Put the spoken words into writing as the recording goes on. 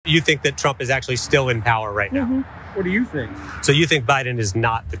you think that Trump is actually still in power right now? What do you think? So you think Biden is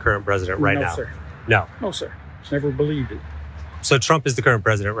not the current president right now? No, sir. No. No, sir. Never believed it. So Trump is the current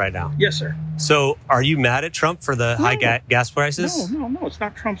president right now? Yes, sir. So are you mad at Trump for the high gas prices? No. It's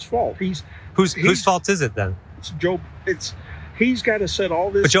not Trump's fault. Whose fault is it then? It's Joe. He's got to set all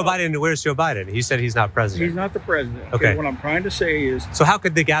this. But Joe Biden, where's Joe Biden? He said he's not president. He's not the president. Okay. What I'm trying to say is. So how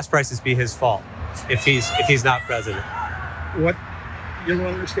could the gas prices be his fault if he's not president? What you don't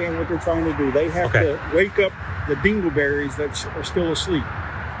understand what they're trying to do. They have to wake up the dingleberries that are still asleep.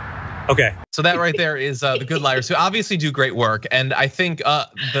 Okay. So that right there is the Good Liars, who obviously do great work. And I think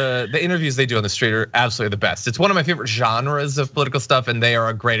the interviews they do on the street are absolutely the best. It's one of my favorite genres of political stuff, and they are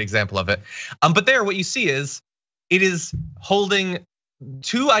a great example of it. But there, what you see is it is holding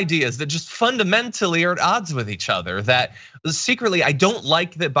two ideas that just fundamentally are at odds with each other. That secretly, I don't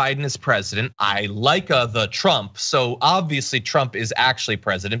like that Biden is president. I like the Trump. So obviously Trump is actually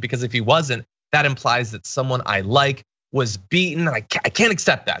president, because if he wasn't, that implies that someone I like was beaten. I can't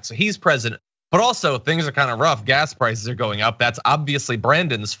accept that. So he's president, but also things are kind of rough. Gas prices are going up. That's obviously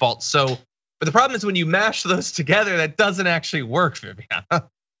Brandon's fault. So, but the problem is when you mash those together, that doesn't actually work, Viviana.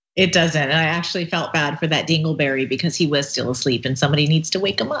 It doesn't. And I actually felt bad for that dingleberry because he was still asleep and somebody needs to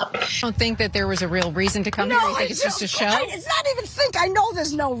wake him up. I don't think that there was a real reason to come here. I think it's just a show. It's not even think. I know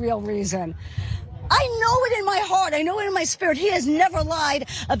there's no real reason. I know it in my heart. I know it in my spirit. He has never lied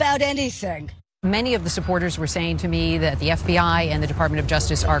about anything. Many of the supporters were saying to me that the FBI and the Department of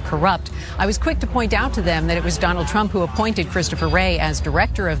Justice are corrupt. I was quick to point out to them that it was Donald Trump who appointed Christopher Wray as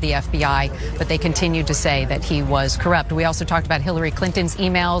director of the FBI, but they continued to say that he was corrupt. We also talked about Hillary Clinton's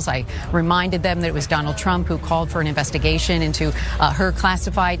emails. I reminded them that it was Donald Trump who called for an investigation into her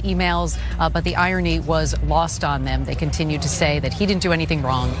classified emails, but the irony was lost on them. They continued to say that he didn't do anything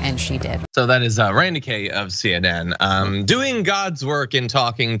wrong and she did. So that is Randy Kay of CNN doing God's work in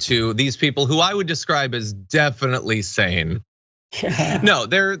talking to these people who I would describe as definitely sane. No,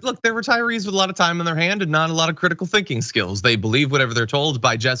 they're retirees with a lot of time on their hand and not a lot of critical thinking skills. They believe whatever they're told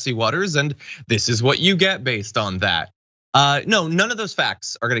by Jesse Waters, and this is what you get based on that. No, none of those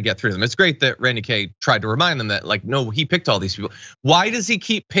facts are gonna get through them. It's great that Randy Kay tried to remind them that, like, no, he picked all these people. Why does he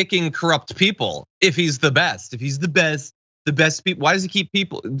keep picking corrupt people if he's the best? If he's the best people, why does he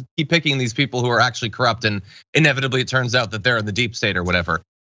keep picking these people who are actually corrupt, and inevitably it turns out that they're in the deep state or whatever?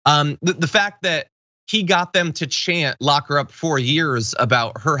 The fact that he got them to chant "lock her up 4 years"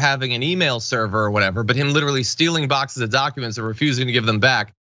 about her having an email server or whatever, but him literally stealing boxes of documents and refusing to give them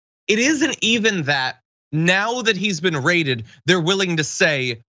back. It isn't even that now that he's been raided, they're willing to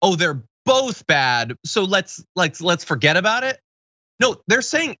say, oh, they're both bad, so let's forget about it. No, they're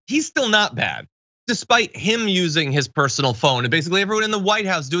saying he's still not bad, despite him using his personal phone and basically everyone in the White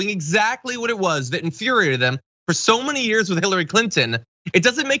House doing exactly what it was that infuriated them for so many years with Hillary Clinton. It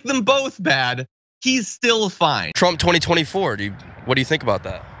doesn't make them both bad. He's still fine. Trump 2024, what do you think about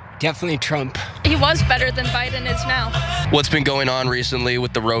that? Definitely Trump. He was better than Biden is now. What's been going on recently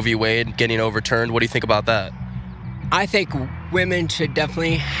with the Roe v. Wade getting overturned? What do you think about that? I think women should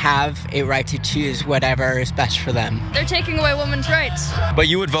definitely have a right to choose whatever is best for them. They're taking away women's rights. But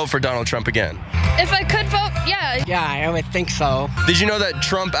you would vote for Donald Trump again? If I could vote, yeah. Yeah, I would think so. Did you know that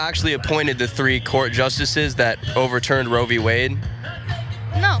Trump actually appointed the 3 court justices that overturned Roe v. Wade?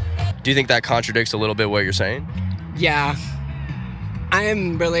 No. Do you think that contradicts a little bit what you're saying? Yeah. I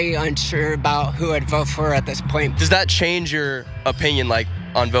am really unsure about who I'd vote for at this point. Does that change your opinion, like,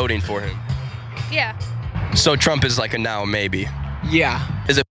 on voting for him? Yeah. So Trump is like a now maybe? Yeah.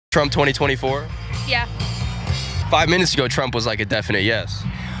 Is it Trump 2024? Yeah. 5 minutes ago, Trump was like a definite yes.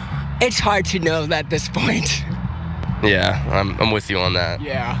 It's hard to know at this point. Yeah, I'm with you on that.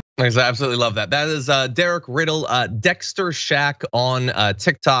 Yeah. I absolutely love that. That is Derek Riddle, Dexter Shack on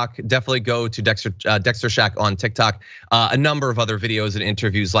TikTok. Definitely go to Dexter Shack on TikTok. A number of other videos and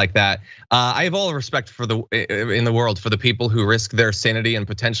interviews like that. I have all the respect in the world for the people who risk their sanity and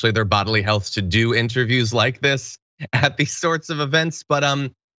potentially their bodily health to do interviews like this at these sorts of events.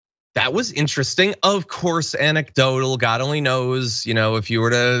 But that was interesting. Of course, anecdotal. God only knows, if you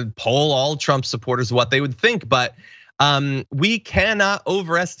were to poll all Trump supporters, what they would think. But we cannot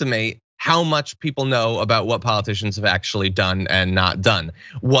overestimate how much people know about what politicians have actually done and not done.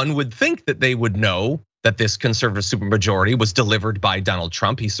 One would think that they would know that this conservative supermajority was delivered by Donald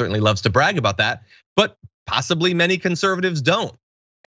Trump. He certainly loves to brag about that, but possibly many conservatives don't.